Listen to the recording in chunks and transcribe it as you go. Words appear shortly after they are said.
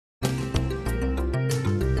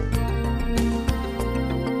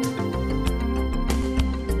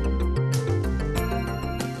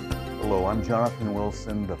I'm Jonathan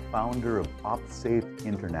Wilson, the founder of OpSafe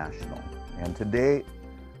International, and today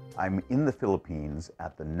I'm in the Philippines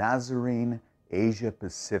at the Nazarene Asia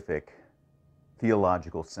Pacific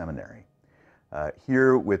Theological Seminary,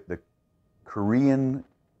 here with the Korean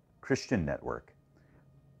Christian Network,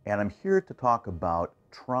 and I'm here to talk about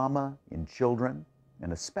trauma in children,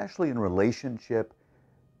 and especially in relationship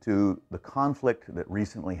to the conflict that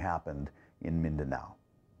recently happened in Mindanao.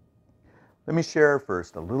 Let me share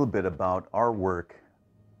first a little bit about our work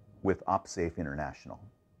with OpSafe International.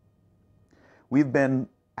 We've been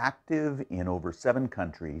active in over 7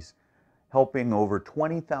 countries, helping over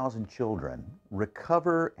 20,000 children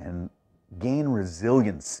recover and gain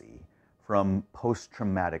resiliency from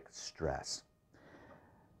post-traumatic stress.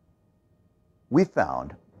 We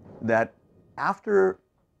found that after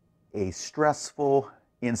a stressful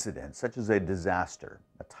incident, such as a disaster,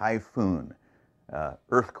 a typhoon,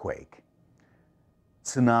 earthquake,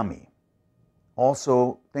 tsunami,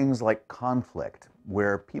 also things like conflict,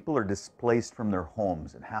 where people are displaced from their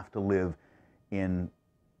homes and have to live in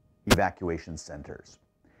evacuation centers,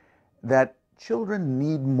 that children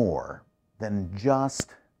need more than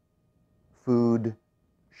just food,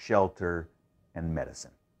 shelter, and medicine.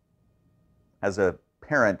 As a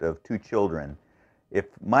parent of 2 children, if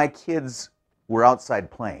my kids were outside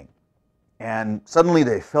playing and suddenly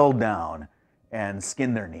they fell down and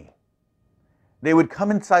skinned their knee, they would come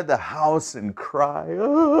inside the house and cry,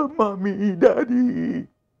 "Oh, Mommy, Daddy."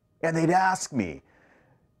 And they'd ask me,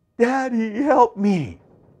 "Daddy, help me."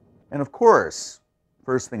 And of course,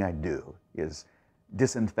 first thing I do is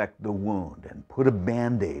disinfect the wound and put a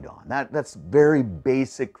Band-Aid on. That's very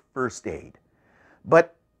basic first aid.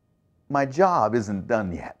 But my job isn't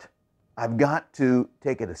done yet. I've got to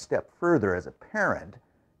take it a step further as a parent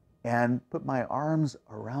and put my arms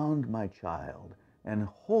around my child and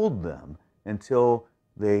hold them until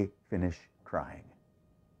they finish crying.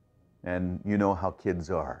 And you know how kids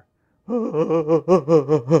are.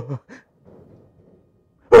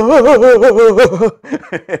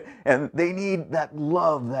 And they need that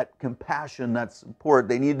love, that compassion, that support.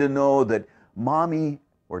 They need to know that mommy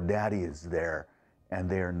or daddy is there and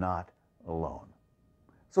they are not alone.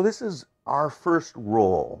 So this is our first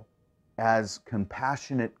role as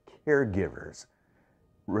compassionate caregivers,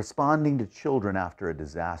 responding to children after a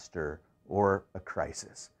disaster or a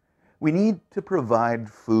crisis. We need to provide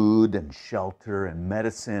food and shelter and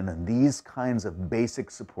medicine and these kinds of basic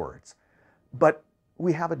supports. But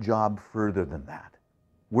we have a job further than that.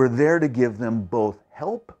 We're there to give them both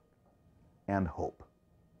help and hope.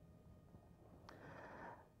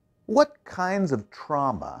 What kinds of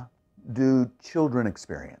trauma do children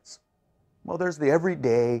experience? Well, there's the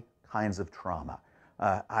everyday kinds of trauma.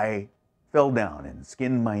 I fell down and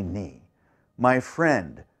skinned my knee. My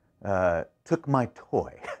friend took my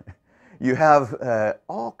toy. You have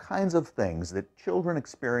all kinds of things that children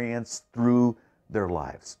experience through their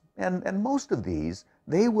lives. And most of these,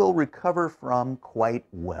 they will recover from quite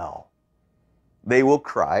well. They will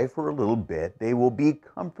cry for a little bit. They will be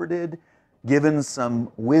comforted, given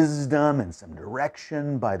some wisdom and some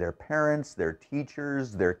direction by their parents, their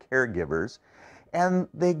teachers, their caregivers, and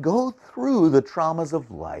they go through the traumas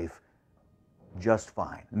of life just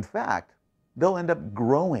fine. In fact, they'll end up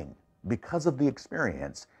growing because of the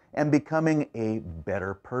experience and becoming a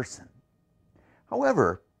better person.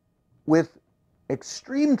 However, with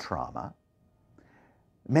extreme trauma,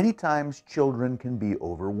 many times children can be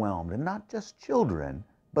overwhelmed, and not just children,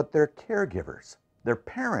 but their caregivers. Their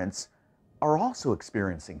parents are also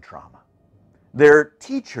experiencing trauma. Their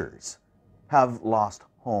teachers have lost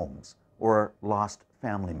homes or lost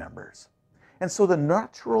family members. And so the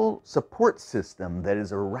natural support system that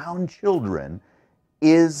is around children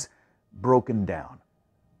is broken down.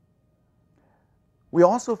 We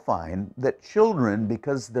also find that children,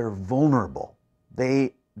 because they're vulnerable,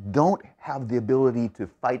 they don't have the ability to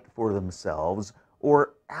fight for themselves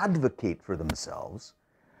or advocate for themselves,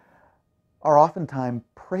 are oftentimes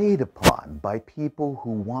preyed upon by people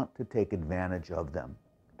who want to take advantage of them,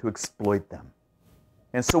 to exploit them.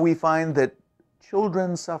 And so we find that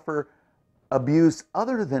children suffer abuse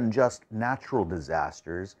other than just natural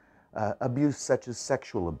disasters, abuse such as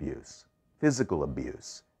sexual abuse, physical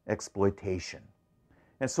abuse, exploitation.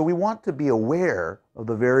 And so we want to be aware of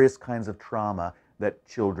the various kinds of trauma that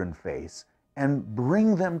children face and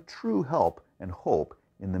bring them true help and hope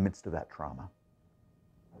in the midst of that trauma.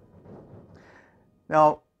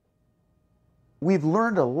 Now, we've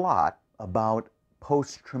learned a lot about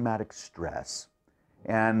post-traumatic stress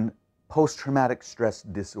and post-traumatic stress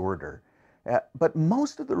disorder, but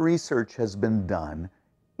most of the research has been done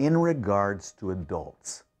in regards to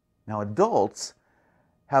adults. Now, adults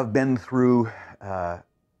have been through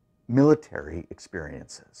military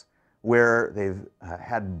experiences where they've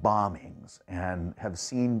had bombings and have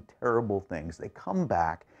seen terrible things. They come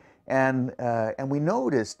back, and we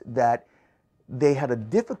noticed that they had a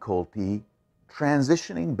difficulty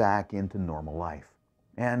transitioning back into normal life.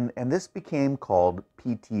 And this became called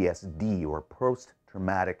PTSD, or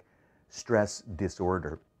post-traumatic stress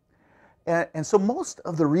disorder. And so most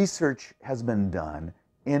of the research has been done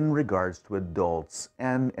in regards to adults,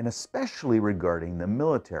 and especially regarding the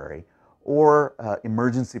military or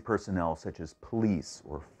emergency personnel such as police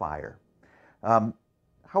or fire.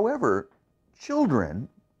 However, children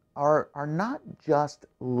are not just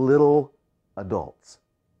little adults.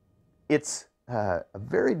 It's a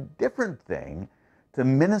very different thing to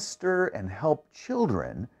minister and help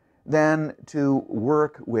children than to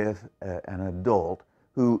work with an adult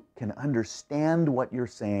who can understand what you're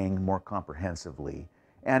saying more comprehensively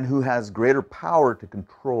and who has greater power to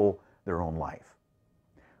control their own life.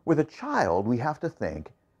 With a child, we have to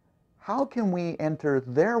think, how can we enter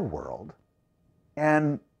their world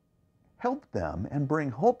and help them and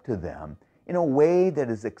bring hope to them in a way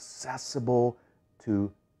that is accessible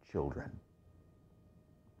to children?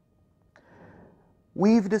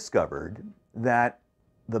 We've discovered that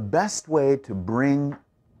the best way to bring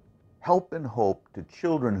help and hope to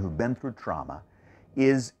children who've been through trauma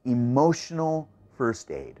is emotional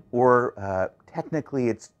first aid, or technically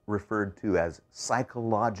it's referred to as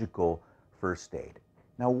psychological first aid.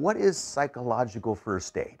 Now, what is psychological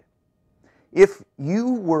first aid? If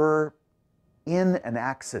you were in an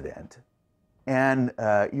accident and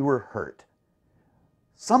you were hurt,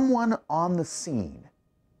 someone on the scene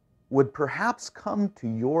would perhaps come to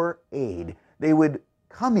your aid. They would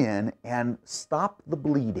come in and stop the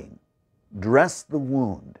bleeding, dress the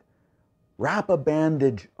wound, wrap a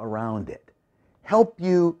bandage around it, help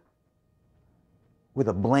you with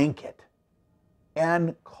a blanket,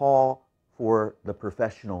 and call for the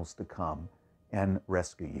professionals to come and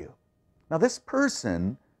rescue you. Now, this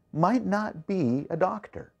person might not be a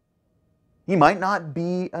doctor. He might not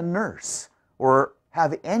be a nurse or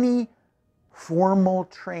have any formal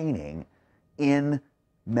training in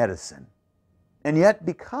medicine. And yet,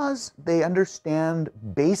 because they understand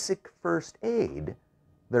basic first aid,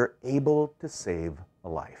 they're able to save a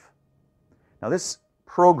life. Now, this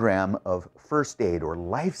program of first aid or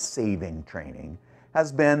life-saving training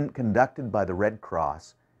has been conducted by the Red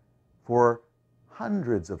Cross for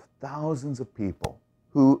hundreds of thousands of people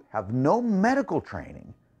who have no medical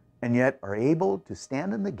training and yet are able to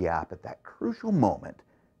stand in the gap at that crucial moment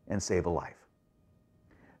and save a life.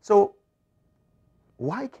 So,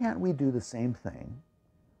 why can't we do the same thing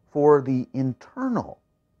for the internal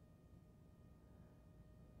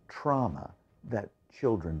trauma that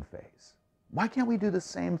children face? Why can't we do the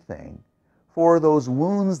same thing for those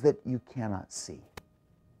wounds that you cannot see?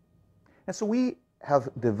 And so we have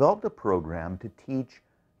developed a program to teach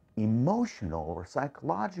emotional or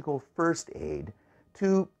psychological first aid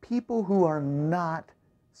to people who are not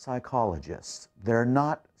psychologists. They're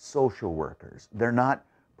not social workers. They're not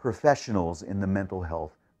professionals in the mental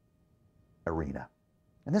health arena.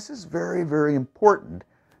 And this is very, very important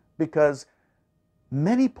because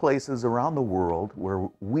many places around the world where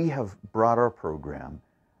we have brought our program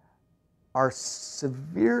are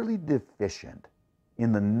severely deficient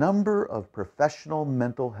in the number of professional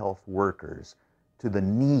mental health workers to the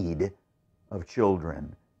need of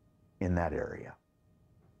children in that area.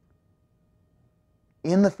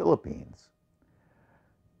 In the Philippines,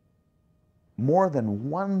 more than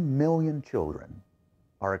 1 million children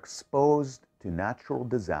are exposed to natural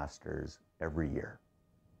disasters every year.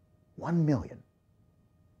 1 million.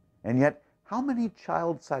 And yet, how many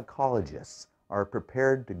child psychologists are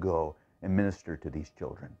prepared to go and minister to these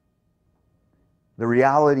children? The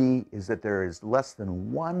reality is that there is less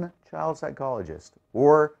than one child psychologist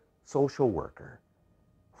or social worker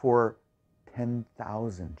for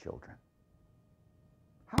 10,000 children.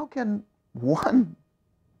 How can one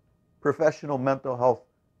professional mental health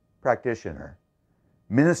practitioner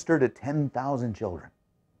minister to 10,000 children?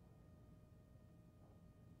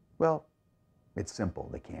 Well, it's simple,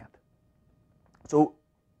 they can't. So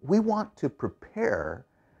we want to prepare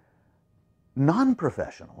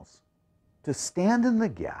non-professionals to stand in the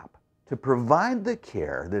gap, to provide the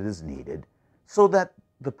care that is needed so that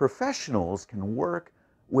the professionals can work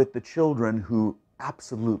with the children who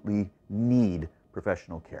absolutely need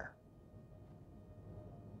professional care.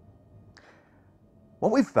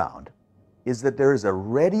 What we've found is that there is a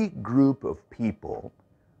ready group of people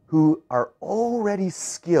who are already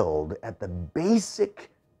skilled at the basic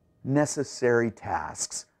necessary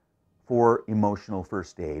tasks for emotional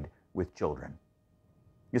first aid with children.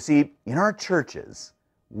 You see, in our churches,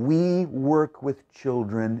 we work with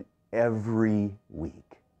children every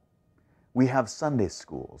week. We have Sunday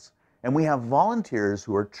schools, and we have volunteers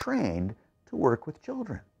who are trained to work with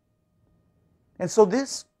children. And so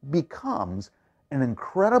this becomes an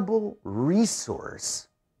incredible resource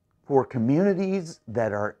for communities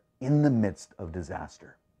that are in the midst of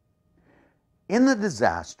disaster. In the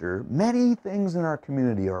disaster, many things in our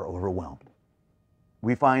community are overwhelmed.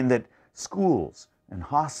 We find that schools and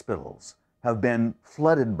hospitals have been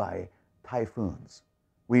flooded by typhoons.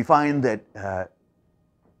 We find that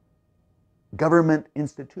government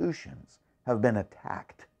institutions have been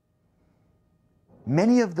attacked.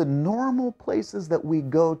 Many of the normal places that we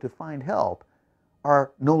go to find help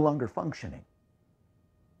are no longer functioning.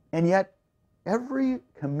 And yet, every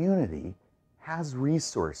community has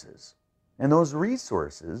resources. And those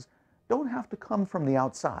resources don't have to come from the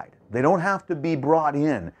outside. They don't have to be brought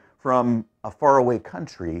in from a faraway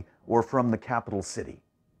country or from the capital city.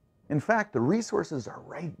 In fact, the resources are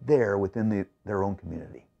right there within their own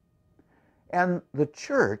community. And the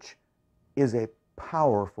church is a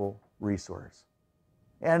powerful resource.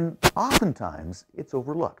 And oftentimes, it's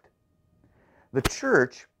overlooked. The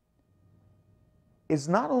church is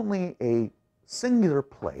not only a singular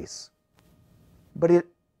place, but it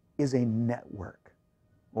is a network,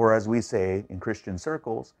 or as we say in Christian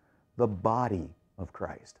circles, the body of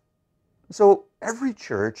Christ. So every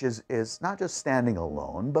church is not just standing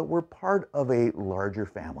alone, but we're part of a larger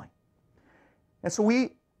family. And so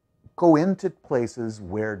we go into places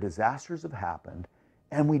where disasters have happened,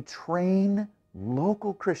 and we train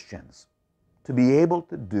local Christians to be able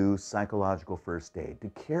to do psychological first aid, to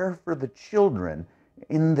care for the children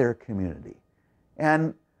in their community,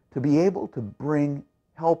 and to be able to bring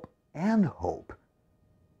help and hope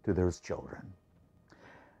to those children.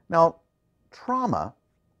 Now, trauma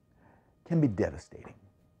can be devastating,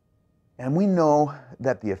 and we know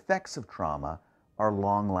that the effects of trauma are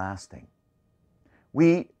long-lasting.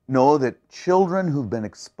 We know that children who've been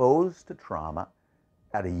exposed to trauma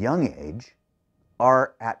at a young age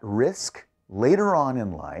are at risk later on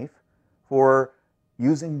in life for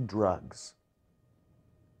using drugs,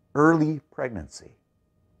 early pregnancy,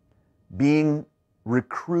 being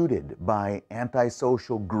recruited by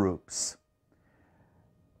antisocial groups.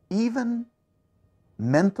 Even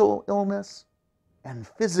mental illness and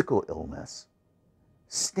physical illness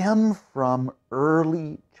stem from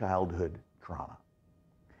early childhood trauma.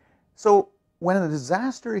 So when a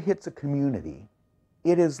disaster hits a community,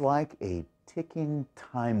 it is like a ticking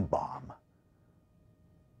time bomb.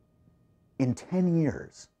 In 10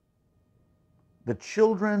 years, the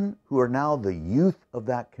children who are now the youth of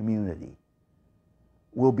that community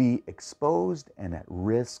will be exposed and at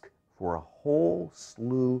risk for a whole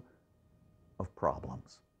slew of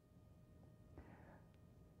problems.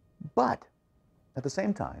 But at the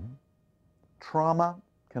same time, trauma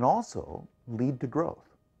can also lead to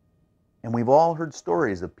growth. And we've all heard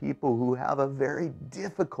stories of people who have a very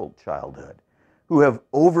difficult childhood, who have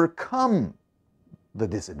overcome the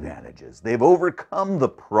disadvantages. They've overcome the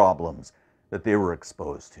problems that they were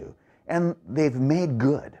exposed to, and they've made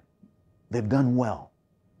good. They've done well.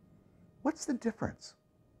 What's the difference?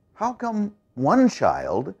 How come one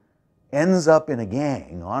child ends up in a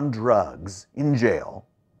gang, on drugs, in jail,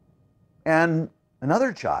 and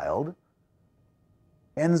another child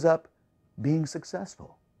ends up being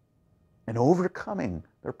successful and overcoming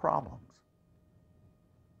their problems?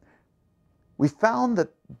 We found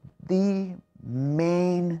that the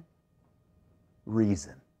main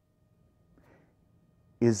reason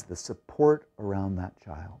is the support around that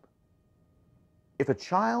child. If a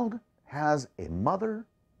child has a mother,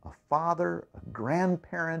 a father, a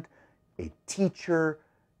grandparent, a teacher,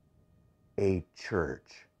 a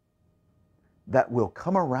church that will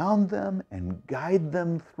come around them and guide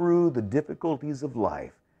them through the difficulties of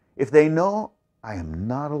life, if they know, I am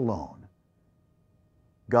not alone,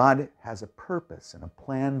 God has a purpose and a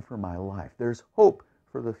plan for my life, there's hope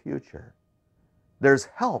for the future, there's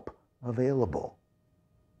help available,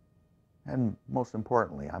 and most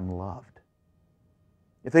importantly, I'm loved.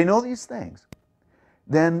 If they know these things,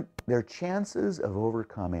 then their chances of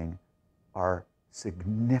overcoming are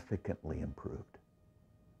significantly improved.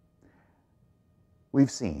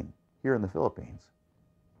 We've seen here in the Philippines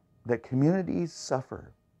that communities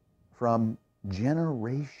suffer from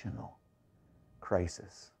generational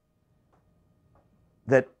crisis.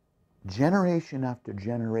 That generation after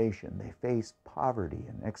generation, they face poverty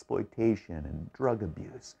and exploitation and drug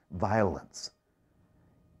abuse, violence.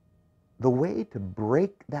 The way to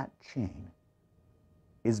break that chain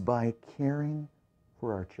is by caring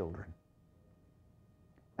for our children.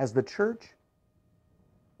 As the church,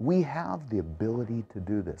 we have the ability to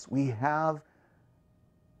do this. We have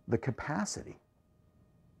the capacity.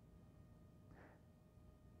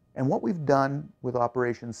 And what we've done with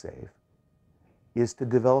Operation Save is to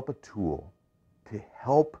develop a tool to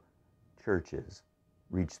help churches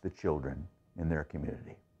reach the children in their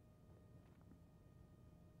community.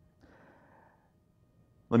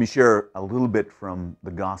 Let me share a little bit from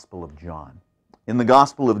the Gospel of John. In the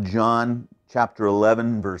Gospel of John, chapter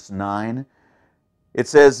 11, verse 9, it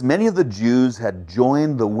says, "Many of the Jews had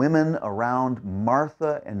joined the women around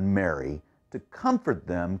Martha and Mary to comfort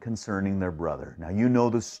them concerning their brother." Now you know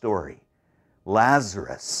the story.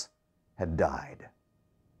 Lazarus had died.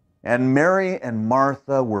 And Mary and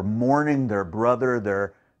Martha were mourning their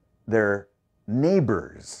brother, their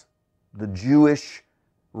neighbors, the Jewish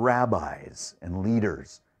rabbis and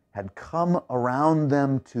leaders had come around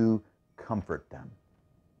them to comfort them.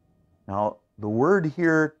 Now, the word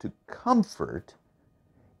here to comfort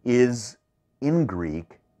is in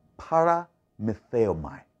Greek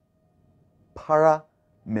paramytheomai.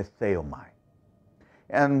 Paramytheomai.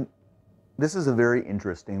 And this is a very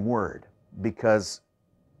interesting word because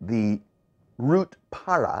the root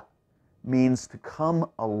para means to come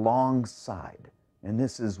alongside. And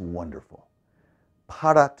this is wonderful.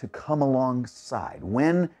 Para, to come alongside.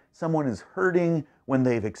 When someone is hurting, when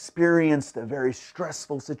they've experienced a very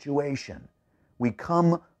stressful situation, we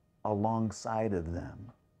come alongside of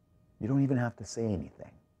them. You don't even have to say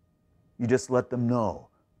anything. You just let them know,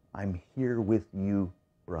 I'm here with you,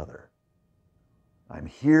 brother. I'm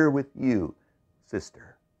here with you,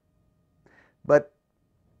 sister. But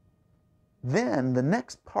then the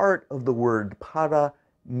next part of the word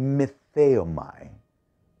paramytheomai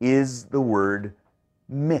is the word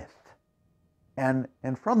myth. And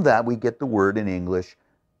from that we get the word in English,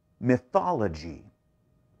 mythology.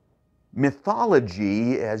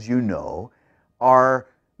 Mythology, as you know, are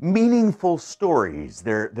meaningful stories.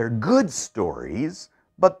 They're good stories,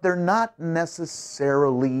 but they're not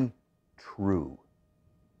necessarily true.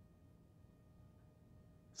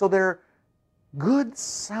 So they're good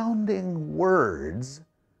sounding words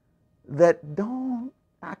that don't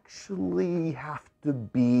actually have to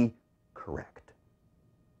be correct.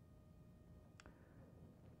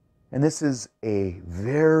 And this is a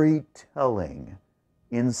very telling,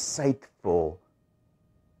 insightful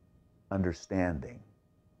understanding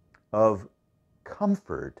of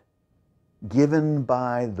comfort given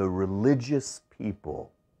by the religious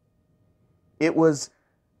people. It was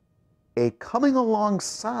a coming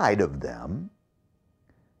alongside of them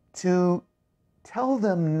to tell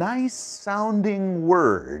them nice sounding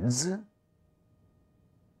words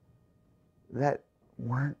that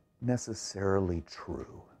weren't necessarily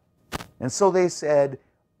true. And so they said,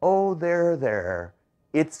 oh, there,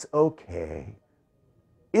 it's okay.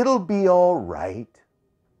 It'll be all right.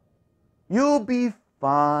 You'll be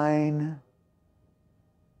fine.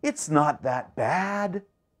 It's not that bad.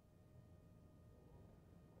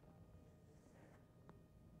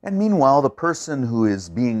 And meanwhile, the person who is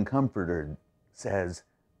being comforted says,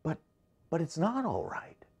 but it's not all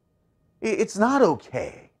right. It's not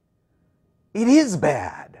okay. It is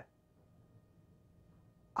bad.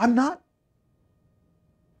 I'm not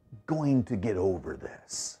going to get over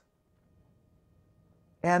this.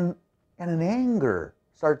 And an anger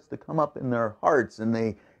starts to come up in their hearts, and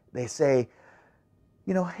they say,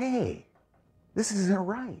 you know, hey, this isn't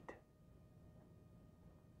right.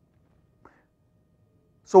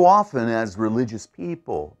 So often as religious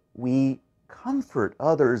people, we comfort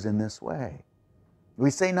others in this way. We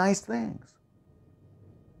say nice things,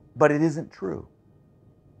 but it isn't true.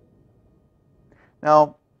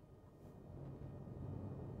 Now,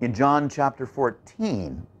 in John chapter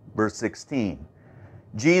 14, verse 16,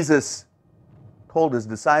 Jesus told his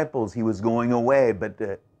disciples he was going away, but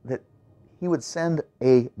that he would send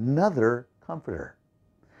another comforter.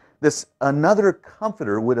 This another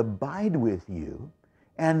comforter would abide with you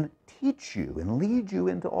and teach you and lead you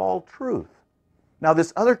into all truth. Now,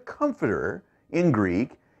 this other comforter in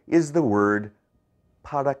Greek is the word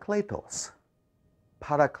parakletos.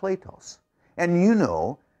 Parakletos. And you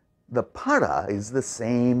know, the para is the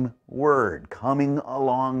same word, coming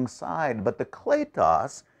alongside, but the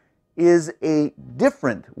kletos is a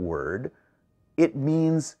different word. It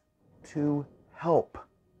means to help,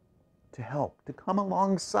 to come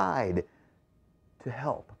alongside, to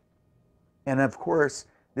help. And of course,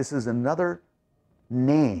 this is another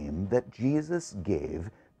name that Jesus gave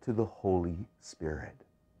to the Holy Spirit.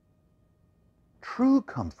 True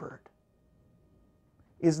comfort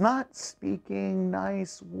is not speaking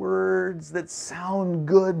nice words that sound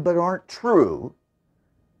good but aren't true.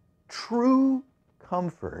 True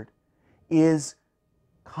comfort is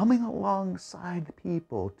coming alongside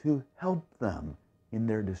people to help them in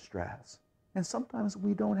their distress. And sometimes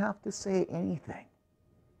we don't have to say anything.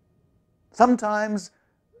 Sometimes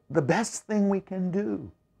the best thing we can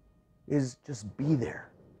do is just be there.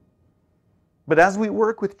 But as we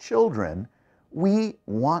work with children, we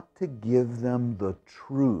want to give them the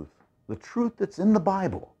truth that's in the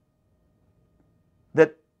Bible,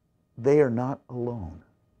 that they are not alone.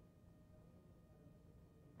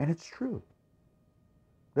 And it's true.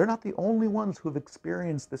 They're not the only ones who've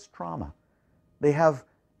experienced this trauma. They have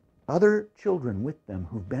other children with them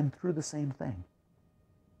who've been through the same thing.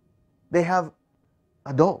 They have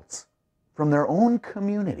adults from their own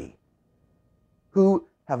community who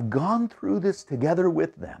have gone through this together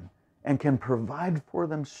with them and can provide for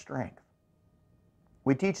them strength.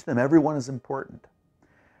 We teach them everyone is important.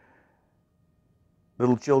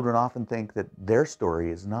 Little children often think that their story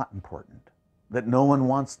is not important, that no one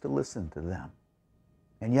wants to listen to them.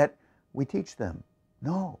 And yet we teach them,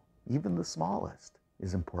 no, even the smallest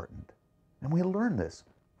is important. And we learn this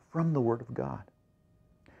from the Word of God.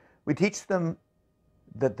 We teach them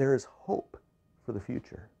that there is hope for the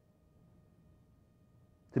future,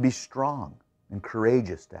 to be strong and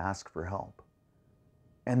courageous to ask for help,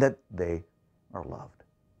 and that they are loved.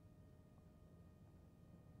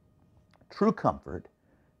 True comfort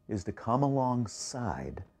is to come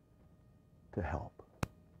alongside to help.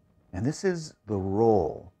 And this is the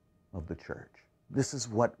role of the church. This is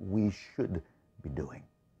what we should be doing.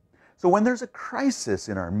 So when there's a crisis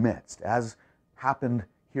in our midst, as happened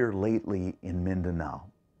here lately in Mindanao,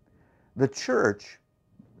 the church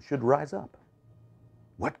should rise up.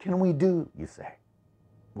 What can we do, you say?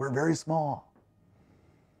 We're very small.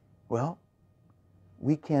 Well,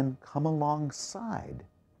 we can come alongside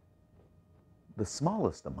the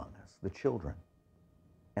smallest among us, the children,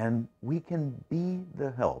 and we can be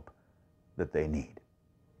the help that they need.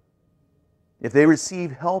 If they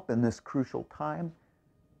receive help in this crucial time,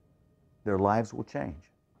 their lives will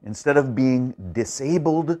change. Instead of being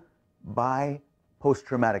disabled by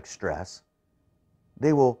post-traumatic stress,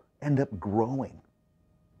 they will end up growing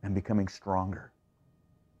and becoming stronger.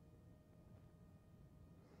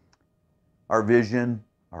 Our vision,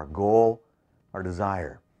 our goal, our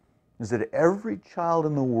desire is that every child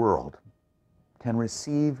in the world can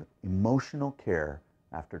receive emotional care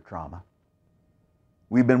after trauma.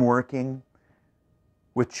 We've been working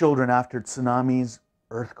with children after tsunamis,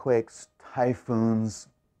 earthquakes, typhoons,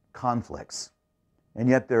 conflicts. And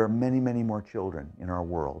yet there are many, many more children in our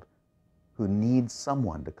world who need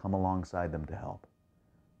someone to come alongside them to help.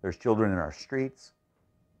 There's children in our streets.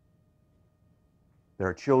 There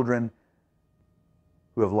are children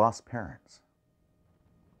who have lost parents.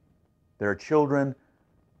 There are children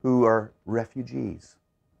who are refugees,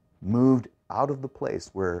 moved out of the place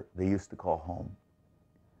where they used to call home.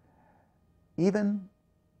 Even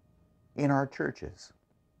in our churches,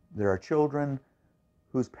 there are children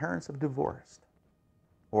whose parents have divorced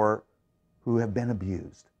or who have been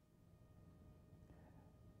abused.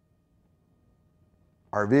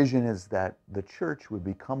 Our vision is that the church would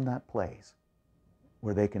become that place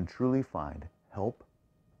where they can truly find help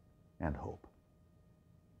and hope.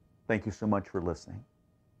 Thank you so much for listening.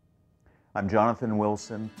 I'm Jonathan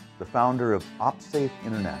Wilson, the founder of OpSafe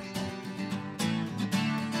International.